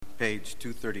page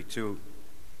 232.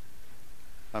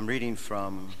 I'm reading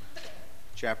from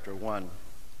chapter 1,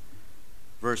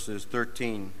 verses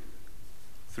 13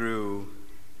 through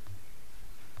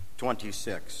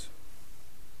 26.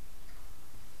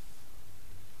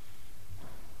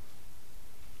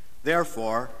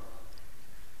 Therefore,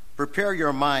 prepare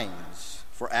your minds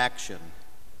for action.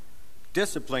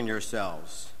 Discipline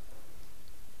yourselves.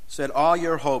 Set all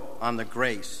your hope on the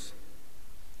grace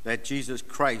that Jesus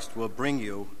Christ will bring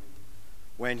you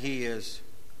when he is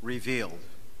revealed.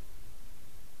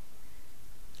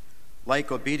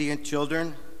 Like obedient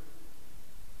children,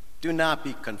 do not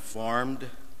be conformed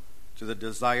to the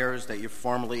desires that you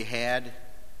formerly had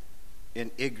in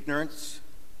ignorance.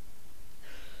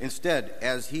 Instead,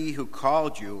 as he who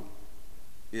called you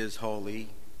is holy,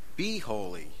 be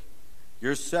holy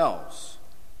yourselves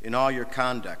in all your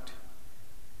conduct.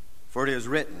 For it is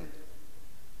written,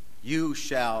 you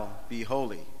shall be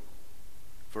holy,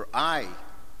 for I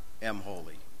am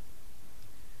holy.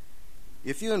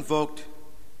 If you invoked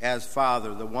as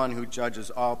Father the one who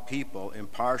judges all people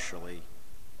impartially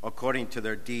according to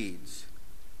their deeds,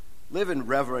 live in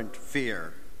reverent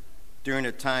fear during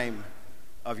the time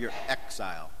of your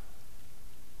exile.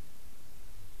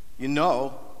 You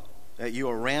know that you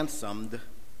were ransomed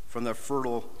from the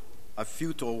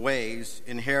futile ways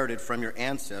inherited from your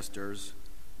ancestors,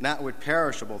 not with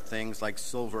perishable things like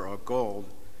silver or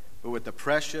gold, but with the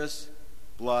precious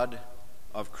blood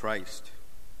of Christ,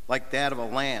 like that of a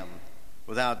lamb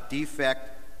without defect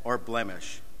or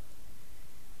blemish.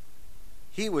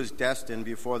 He was destined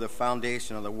before the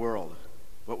foundation of the world,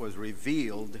 but was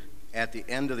revealed at the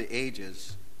end of the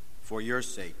ages for your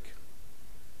sake.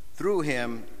 Through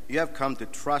him you have come to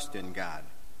trust in God,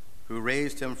 who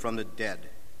raised him from the dead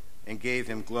and gave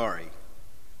him glory,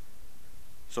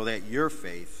 so that your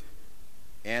faith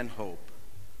and hope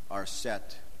are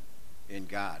set in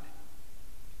God.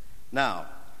 Now,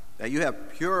 that you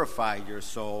have purified your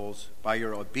souls by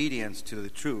your obedience to the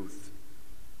truth,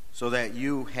 so that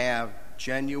you have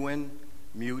genuine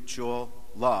mutual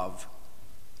love,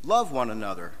 love one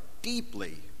another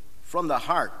deeply from the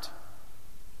heart.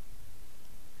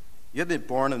 You have been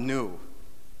born anew,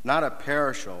 not a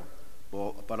perishable,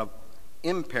 but an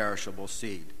imperishable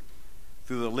seed,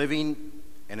 through the living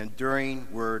and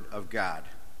enduring word of God.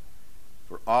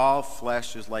 For all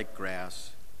flesh is like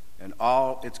grass, and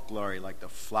all its glory like the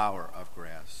flower of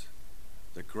grass.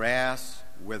 The grass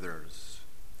withers,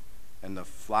 and the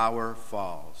flower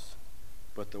falls,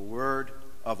 but the word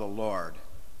of the Lord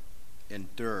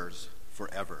endures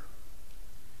forever.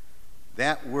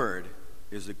 That word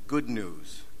is the good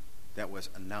news that was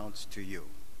announced to you.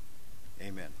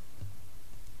 Amen.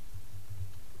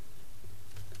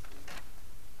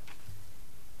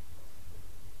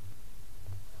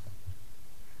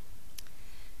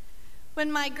 When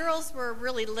my girls were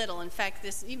really little, in fact,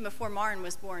 even before Marin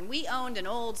was born, we owned an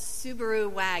old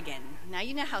Subaru wagon. Now,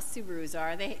 you know how Subarus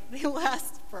are. They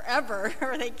last forever,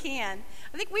 or they can.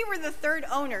 I think we were the third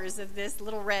owners of this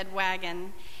little red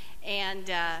wagon, and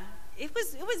it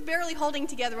was barely holding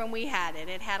together when we had it.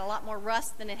 It had a lot more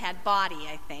rust than it had body,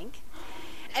 I think.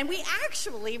 And we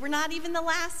actually were not even the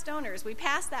last owners. We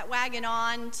passed that wagon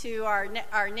on to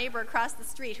our neighbor across the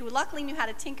street, who luckily knew how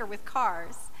to tinker with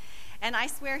cars. And I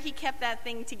swear he kept that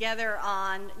thing together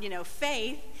on,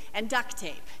 faith and duct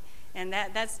tape. And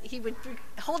he would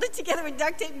hold it together with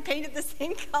duct tape and paint it the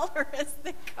same color as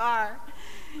the car.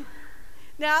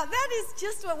 Now, that is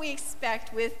just what we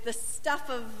expect with the stuff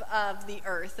of the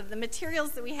earth, of the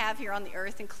materials that we have here on the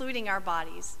earth, including our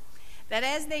bodies. That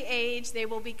as they age, they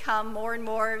will become more and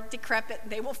more decrepit.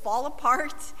 They will fall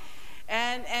apart,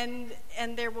 and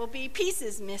there will be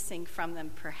pieces missing from them,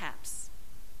 perhaps.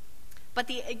 But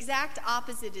the exact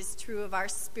opposite is true of our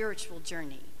spiritual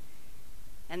journey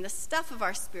and the stuff of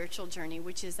our spiritual journey,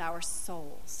 which is our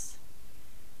souls.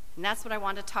 And that's what I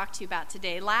want to talk to you about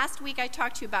today. Last week I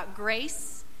talked to you about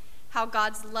grace, how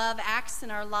God's love acts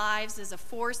in our lives as a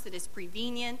force that is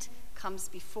prevenient, comes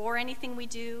before anything we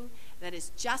do, that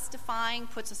is justifying,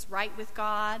 puts us right with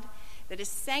God, that is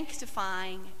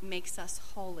sanctifying, makes us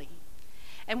holy.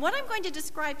 And what I'm going to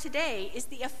describe today is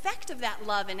the effect of that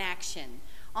love in action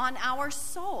on our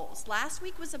souls. Last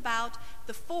week was about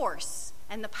the force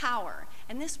and the power,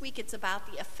 and this week it's about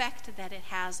the effect that it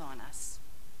has on us.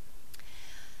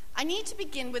 I need to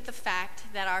begin with the fact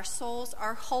that our souls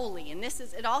are holy, and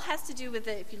it all has to do with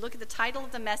if you look at the title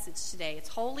of the message today, it's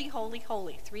holy, holy,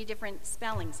 holy, 3 different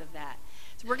spellings of that.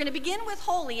 So we're going to begin with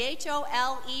holy,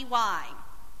 H-O-L-E-Y.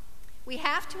 We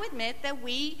have to admit that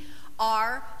we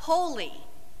are holy.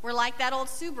 We're like that old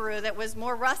Subaru that was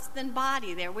more rust than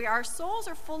body there. Our souls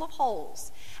are full of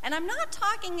holes. And I'm not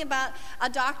talking about a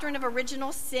doctrine of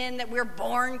original sin, that we're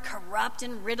born corrupt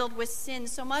and riddled with sin,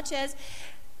 so much as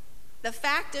the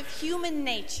fact of human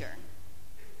nature.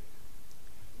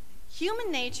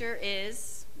 Human nature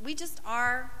is, we just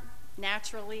are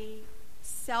naturally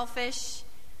selfish,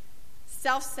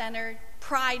 self-centered,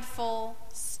 prideful,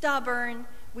 stubborn.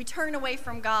 We turn away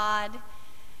from God.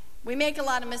 We make a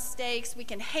lot of mistakes. We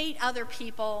can hate other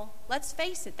people. Let's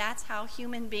face it, that's how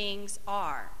human beings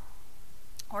are,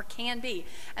 or can be.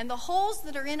 And the holes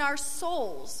that are in our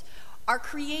souls are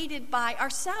created by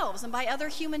ourselves and by other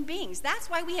human beings. That's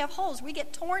why we have holes. We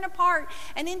get torn apart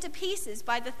and into pieces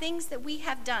by the things that we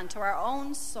have done to our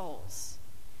own souls.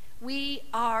 We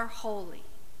are holy.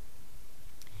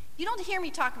 You don't hear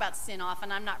me talk about sin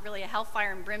often. I'm not really a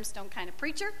hellfire and brimstone kind of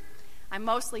preacher. I'm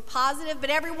mostly positive, but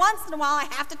every once in a while I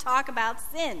have to talk about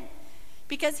sin.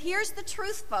 Because here's the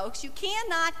truth, folks. You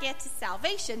cannot get to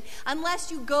salvation unless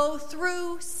you go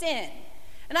through sin.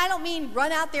 And I don't mean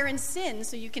run out there and sin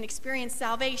so you can experience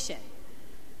salvation.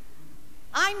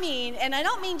 I mean, and I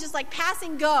don't mean just like pass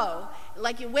and go,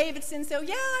 like you wave at sin and say, oh,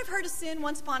 yeah, I've heard of sin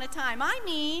once upon a time. I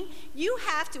mean, you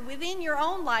have to, within your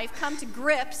own life, come to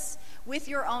grips with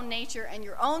your own nature and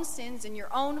your own sins and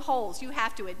your own holes. You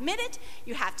have to admit it.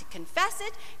 You have to confess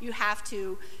it. You have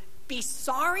to be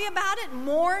sorry about it,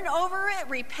 mourn over it,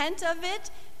 repent of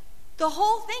it. The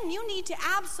whole thing, you need to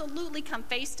absolutely come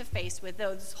face to face with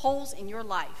those holes in your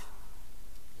life.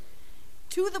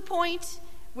 To the point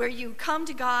where you come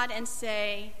to God and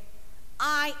say,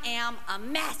 I am a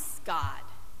mess, God,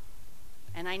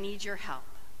 and I need your help.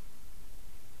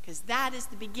 Because that is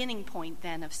the beginning point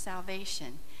then of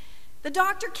salvation. The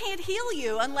doctor can't heal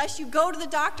you unless you go to the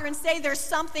doctor and say there's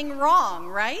something wrong,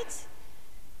 right?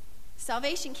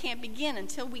 Salvation can't begin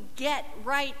until we get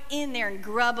right in there and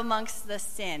grub amongst the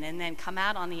sin and then come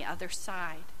out on the other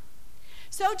side.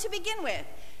 So to begin with,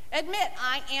 admit,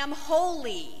 I am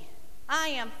holy. I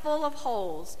am full of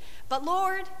holes. But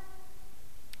Lord,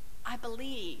 I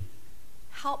believe.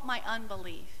 Help my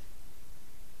unbelief.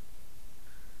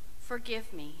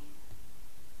 Forgive me.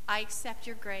 I accept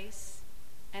your grace.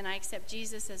 And I accept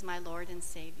Jesus as my Lord and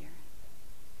Savior.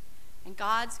 And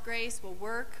God's grace will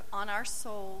work on our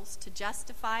souls to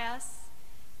justify us,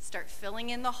 start filling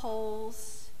in the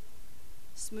holes,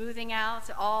 smoothing out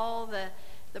all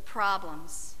the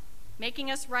problems,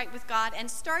 making us right with God, and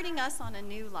starting us on a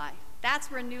new life. That's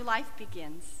where new life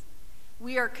begins.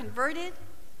 We are converted,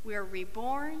 we are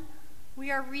reborn,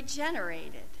 we are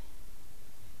regenerated.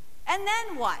 And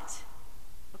then what?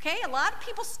 Okay, a lot of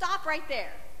people stop right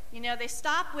there. You know, they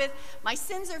stop with, my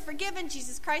sins are forgiven,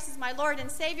 Jesus Christ is my Lord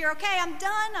and Savior. Okay, I'm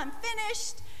done, I'm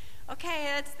finished.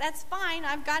 Okay, that's fine,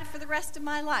 I've got it for the rest of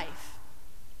my life.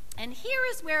 And here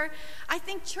is where I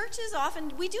think churches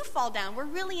often, we do fall down. We're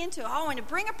really into, I want to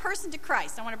bring a person to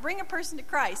Christ. I want to bring a person to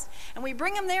Christ. And we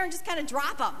bring them there and just kind of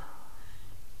drop them.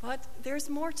 But there's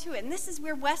more to it. And this is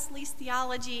where Wesley's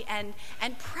theology and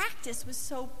practice was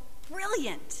so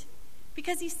brilliant.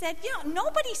 Because he said,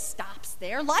 nobody stops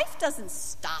there. Life doesn't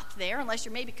stop there unless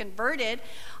you're maybe converted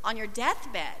on your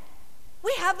deathbed.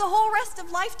 We have the whole rest of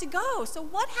life to go. So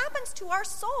what happens to our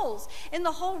souls in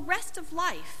the whole rest of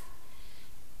life?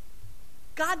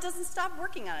 God doesn't stop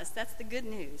working on us. That's the good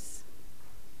news.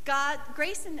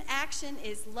 Grace in action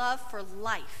is love for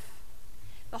life.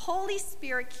 The Holy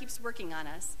Spirit keeps working on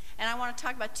us. And I want to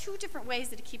talk about two different ways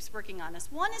that it keeps working on us.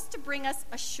 One is to bring us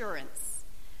assurance.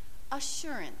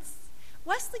 Assurance.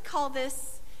 Wesley called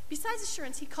this, besides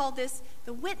assurance, he called this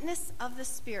the witness of the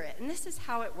Spirit. And this is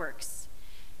how it works.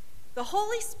 The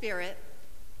Holy Spirit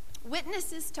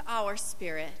witnesses to our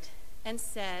spirit and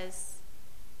says,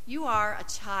 you are a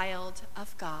child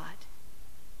of God.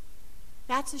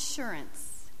 That's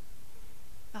assurance.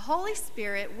 The Holy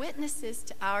Spirit witnesses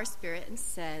to our spirit and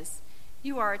says,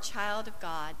 you are a child of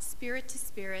God, spirit to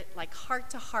spirit, like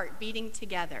heart to heart, beating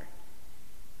together.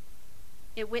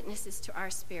 It witnesses to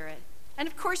our spirit. And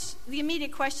of course, the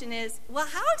immediate question is, well,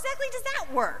 how exactly does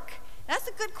that work? That's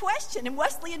a good question, and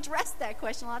Wesley addressed that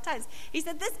question a lot of times. He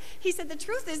said the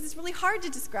truth is it's really hard to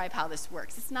describe how this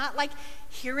works. It's not like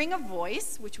hearing a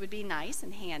voice, which would be nice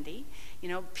and handy.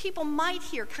 People might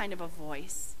hear kind of a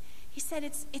voice. He said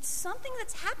it's something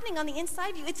that's happening on the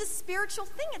inside of you. It's a spiritual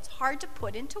thing. It's hard to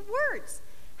put into words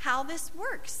how this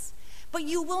works. But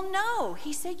you will know.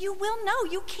 He said you will know.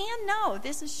 You can know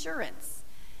this assurance.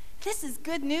 This is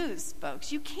good news,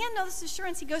 folks. You can know this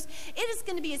assurance. He goes, it is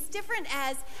going to be as different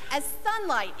as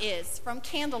sunlight is from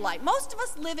candlelight. Most of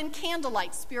us live in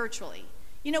candlelight spiritually.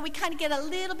 You know, we kind of get a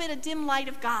little bit of dim light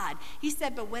of God. He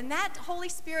said, but when that Holy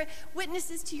Spirit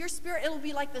witnesses to your spirit, it'll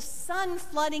be like the sun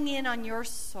flooding in on your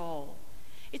soul.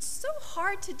 It's so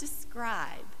hard to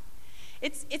describe.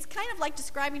 It's kind of like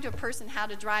describing to a person how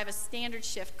to drive a standard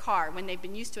shift car when they've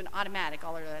been used to an automatic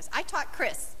all their lives. I taught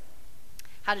Chris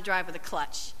how to drive with a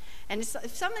clutch. And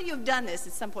if some of you have done this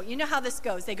at some point, you know how this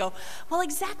goes. They go, well,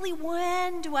 exactly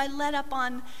when do I let up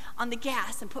on the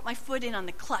gas and put my foot in on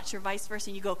the clutch, or vice versa?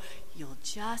 And you go, you'll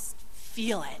just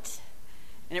feel it.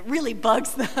 And it really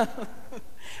bugs them.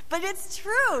 But it's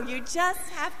true. You just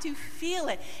have to feel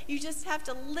it. You just have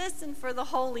to listen for the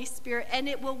Holy Spirit, and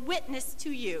it will witness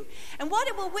to you. And what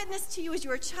it will witness to you is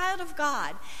you're a child of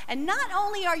God. And not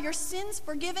only are your sins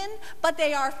forgiven, but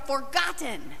they are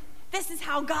forgotten. This is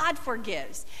how God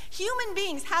forgives. Human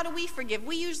beings, how do we forgive?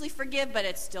 We usually forgive, but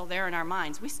it's still there in our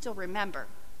minds. We still remember.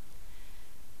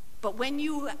 But when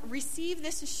you receive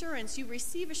this assurance, you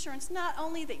receive assurance not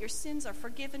only that your sins are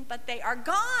forgiven, but they are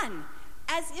gone,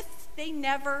 as if they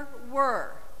never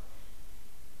were.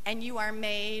 And you are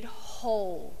made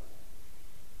whole.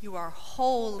 You are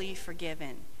wholly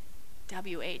forgiven.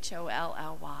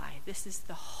 W-H-O-L-L-Y. This is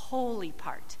the holy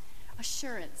part.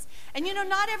 Assurance. And you know,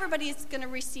 not everybody is going to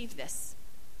receive this.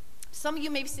 Some of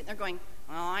you may be sitting there going,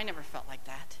 oh, I never felt like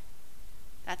that.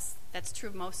 That's true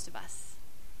of most of us.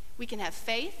 We can have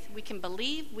faith, we can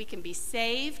believe, we can be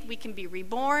saved, we can be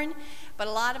reborn, but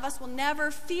a lot of us will never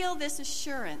feel this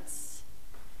assurance.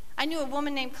 I knew a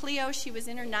woman named Cleo. She was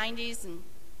in her 90s and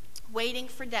waiting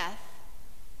for death,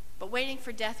 but waiting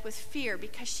for death with fear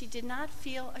because she did not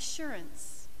feel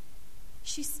assurance.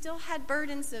 She still had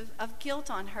burdens of guilt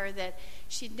on her that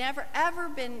she'd never, ever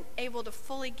been able to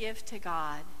fully give to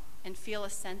God and feel a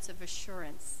sense of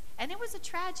assurance. And it was a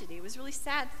tragedy. It was really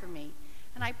sad for me.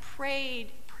 And I prayed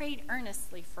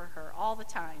earnestly for her all the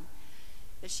time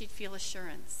that she'd feel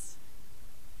assurance.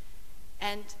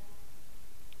 And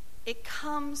it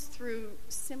comes through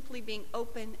simply being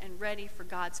open and ready for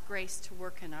God's grace to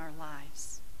work in our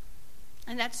lives.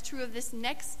 And that's true of this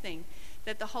next thing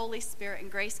that the Holy Spirit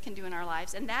and grace can do in our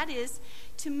lives, and that is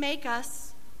to make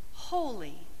us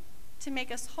holy. To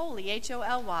make us holy,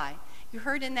 H-O-L-Y. You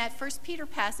heard in that 1 Peter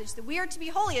passage that we are to be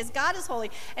holy as God is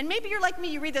holy. And maybe you're like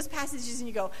me, you read those passages and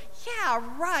you go, yeah,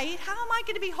 right, how am I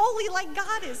going to be holy like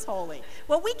God is holy?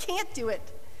 Well, we can't do it.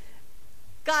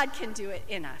 God can do it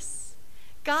in us.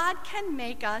 God can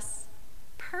make us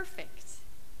perfect.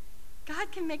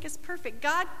 God can make us perfect.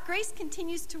 Grace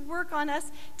continues to work on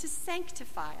us to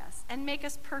sanctify us and make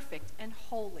us perfect and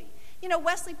holy. You know,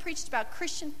 Wesley preached about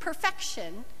Christian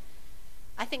perfection,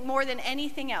 I think, more than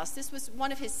anything else. This was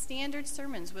one of his standard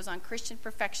sermons, was on Christian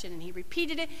perfection, and he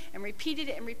repeated it and repeated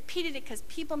it and repeated it because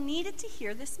people needed to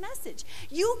hear this message.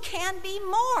 You can be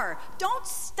more. Don't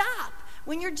stop.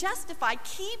 When you're justified,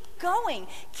 keep going.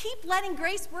 Keep letting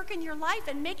grace work in your life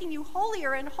and making you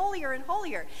holier and holier and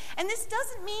holier. And this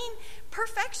doesn't mean,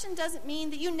 perfection doesn't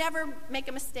mean that you never make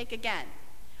a mistake again,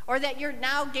 or that you're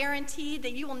now guaranteed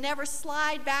that you will never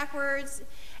slide backwards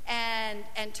and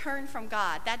turn from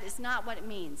God. That is not what it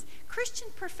means. Christian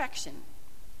perfection,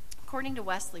 according to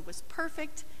Wesley, was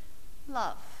perfect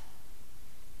love.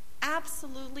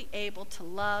 Absolutely able to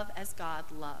love as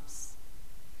God loves.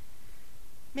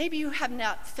 Maybe you have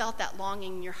not felt that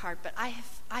longing in your heart, but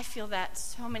I feel that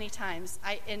so many times.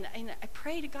 I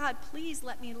pray to God, please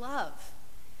let me love.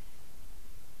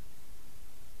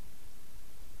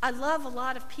 I love a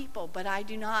lot of people, but I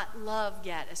do not love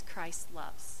yet as Christ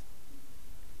loves.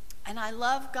 And I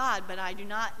love God, but I do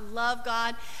not love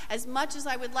God as much as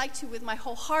I would like to with my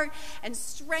whole heart and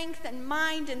strength and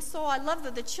mind and soul. I love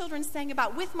that the children sang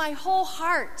about with my whole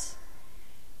heart.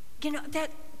 You know,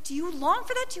 that. Do you long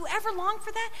for that? Do you ever long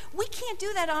for that? We can't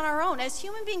do that on our own. As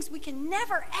human beings, we can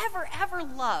never, ever, ever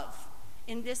love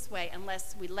in this way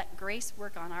unless we let grace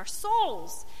work on our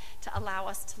souls to allow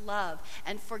us to love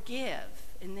and forgive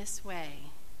in this way.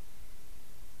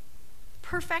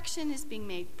 Perfection is being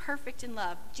made perfect in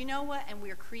love. Do you know what? And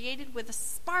we are created with a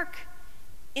spark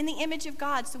in the image of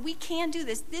God, so we can do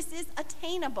this. This is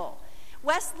attainable.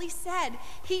 Wesley said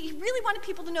he really wanted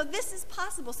people to know this is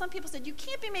possible. Some people said you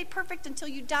can't be made perfect until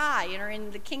you die and are in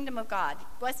the kingdom of God.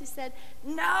 Wesley said,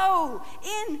 no,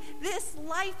 in this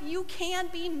life you can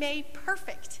be made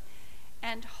perfect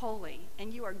and holy,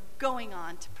 and you are going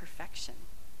on to perfection.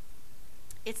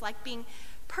 It's like being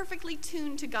perfectly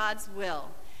tuned to God's will.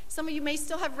 Some of you may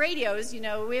still have radios. You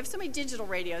know, we have so many digital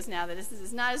radios now that this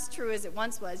is not as true as it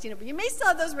once was. You know, but you may still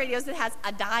have those radios that has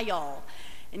a dial.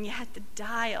 and you have to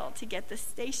dial to get the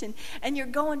station, and you're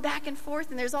going back and forth,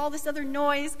 and there's all this other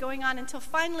noise going on until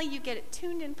finally you get it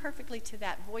tuned in perfectly to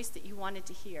that voice that you wanted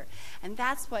to hear. And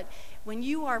that's what, when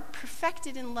you are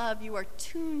perfected in love, you are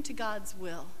tuned to God's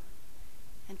will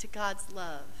and to God's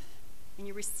love, and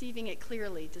you're receiving it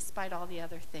clearly despite all the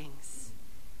other things.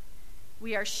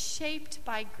 We are shaped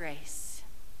by grace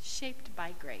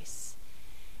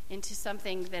into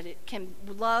something that it can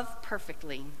love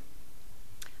perfectly.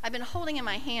 I've been holding in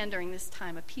my hand during this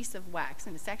time a piece of wax,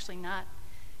 and it's actually not,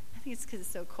 I think it's because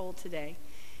it's so cold today.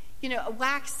 You know, a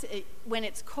wax, when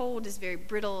it's cold, is very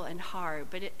brittle and hard,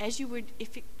 but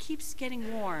if it keeps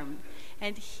getting warm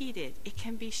and heated, it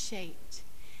can be shaped.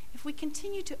 If we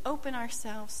continue to open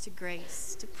ourselves to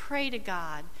grace, to pray to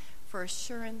God for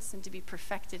assurance and to be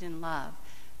perfected in love,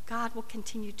 God will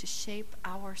continue to shape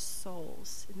our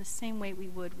souls in the same way we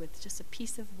would with just a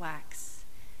piece of wax.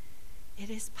 It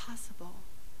is possible.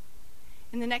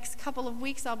 In the next couple of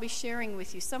weeks, I'll be sharing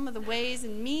with you some of the ways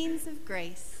and means of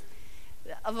grace,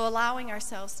 of allowing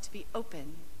ourselves to be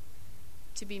open,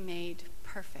 to be made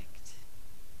perfect.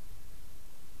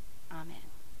 Amen.